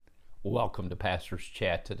Welcome to Pastor's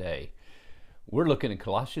Chat today. We're looking at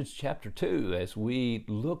Colossians chapter 2 as we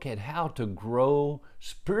look at how to grow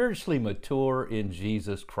spiritually mature in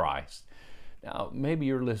Jesus Christ. Now, maybe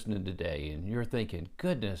you're listening today and you're thinking,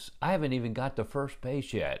 goodness, I haven't even got to first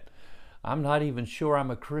base yet. I'm not even sure I'm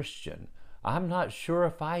a Christian. I'm not sure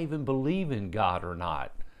if I even believe in God or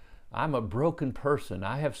not. I'm a broken person.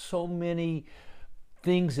 I have so many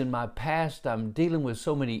things in my past. I'm dealing with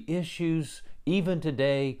so many issues. Even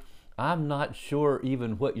today, I'm not sure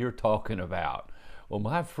even what you're talking about. Well,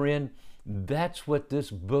 my friend, that's what this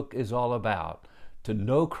book is all about. To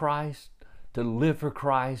know Christ, to live for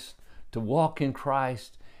Christ, to walk in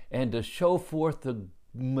Christ, and to show forth the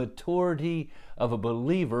maturity of a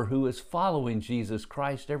believer who is following Jesus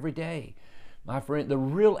Christ every day. My friend, the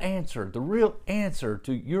real answer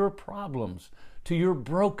to your problems, to your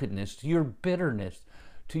brokenness, to your bitterness,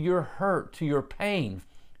 to your hurt, to your pain,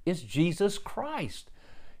 is Jesus Christ.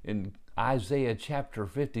 In Isaiah chapter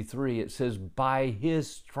 53, it says, by his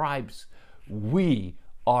stripes we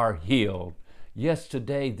are healed. Yes,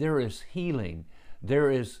 today there is healing. There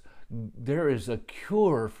is a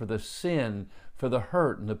cure for the sin, for the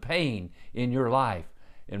hurt and the pain in your life.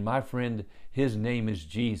 And my friend, his name is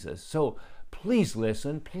Jesus. So please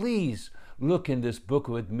listen, please look in this book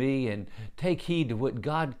with me and take heed to what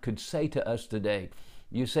God could say to us today.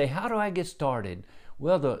 You say, how do I get started?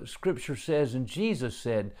 Well, the scripture says, and Jesus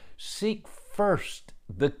said, seek first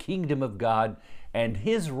the kingdom of God and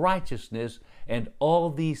his righteousness, and all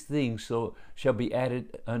these things shall be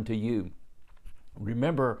added unto you.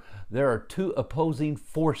 Remember, there are two opposing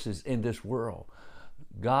forces in this world.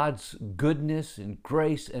 God's goodness and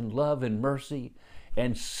grace and love and mercy,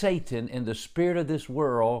 and Satan and the spirit of this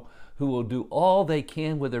world, who will do all they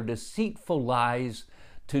can with their deceitful lies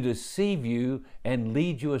to deceive you and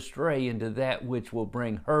lead you astray into that which will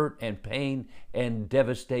bring hurt and pain and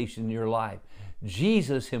devastation in your life.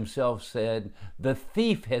 Jesus himself said, the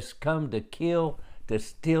thief has come to kill, to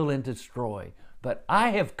steal, and destroy. But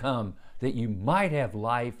I have come that you might have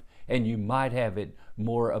life and you might have it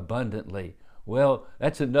more abundantly. Well,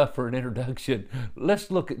 that's enough for an introduction.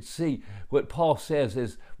 Let's look and see what Paul says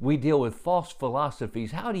as we deal with false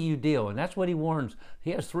philosophies. How do you deal? And that's what he warns.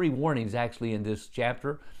 He has three warnings actually in this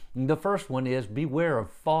chapter. And the first one is beware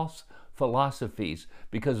of false philosophies,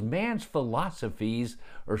 because man's philosophies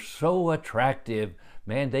are so attractive.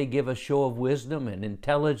 Man, they give a show of wisdom and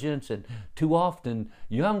intelligence, and too often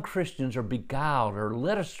young Christians are beguiled or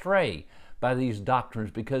led astray by these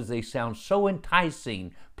doctrines because they sound so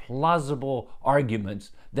enticing, plausible arguments.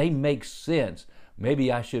 They make sense.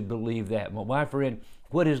 Maybe I should believe that. Well, my friend,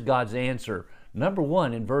 what is God's answer? Number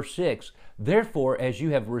one, in verse 6, therefore, as you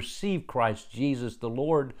have received Christ Jesus the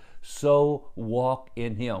Lord, so walk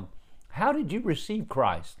in him. How did you receive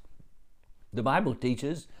Christ? The Bible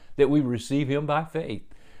teaches that we receive him by faith.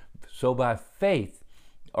 So by faith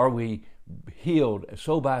are we healed.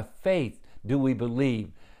 So by faith do we believe.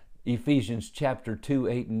 Ephesians chapter 2,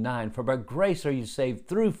 8, and 9. For by grace are you saved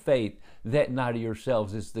through faith, that not of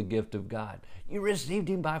yourselves, is the gift of God. You received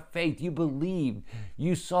him by faith. You believed.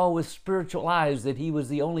 You saw with spiritual eyes that he was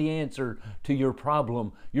the only answer to your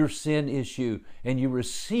problem, your sin issue, and you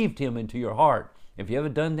received him into your heart. If you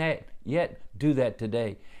haven't done that yet, do that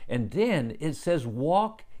today. And then it says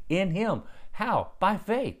walk in him. How? By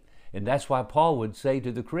faith. And that's why Paul would say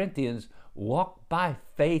to the Corinthians, walk by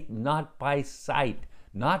faith, not by sight.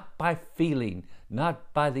 Not by feeling,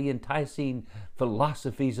 not by the enticing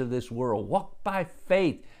philosophies of this world. Walk by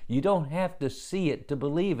faith. You don't have to see it to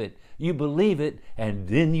believe it. You believe it and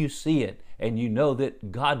then you see it. And you know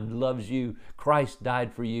that God loves you, Christ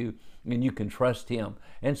died for you, and you can trust him.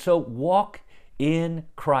 And so walk in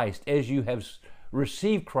Christ as you have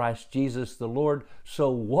received Christ Jesus the Lord, so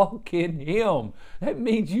walk in him. That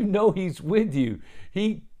means you know he's with you.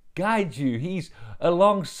 He guides you. He's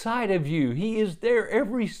alongside of you. He is there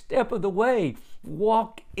every step of the way.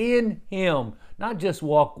 Walk in him. Not just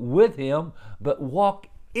walk with him, but walk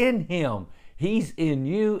in him. He's in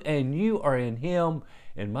you and you are in him.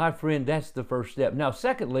 And my friend, that's the first step. Now,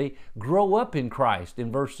 secondly, grow up in Christ.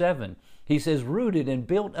 In verse 7, he says, rooted and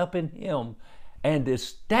built up in him and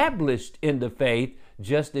established in the faith,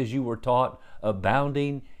 just as you were taught,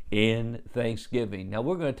 abounding in thanksgiving. Now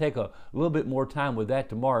we're going to take a little bit more time with that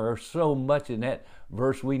tomorrow. There's so much in that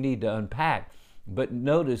verse we need to unpack. But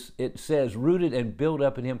notice it says rooted and built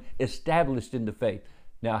up in him, established in the faith.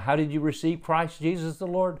 Now how did you receive Christ Jesus the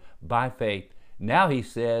Lord? By faith. Now he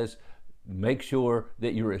says make sure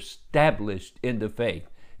that you're established in the faith.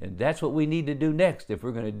 And that's what we need to do next if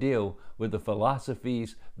we're going to deal with the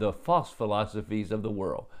philosophies, the false philosophies of the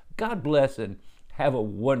world. God bless and have a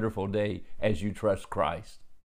wonderful day as you trust Christ.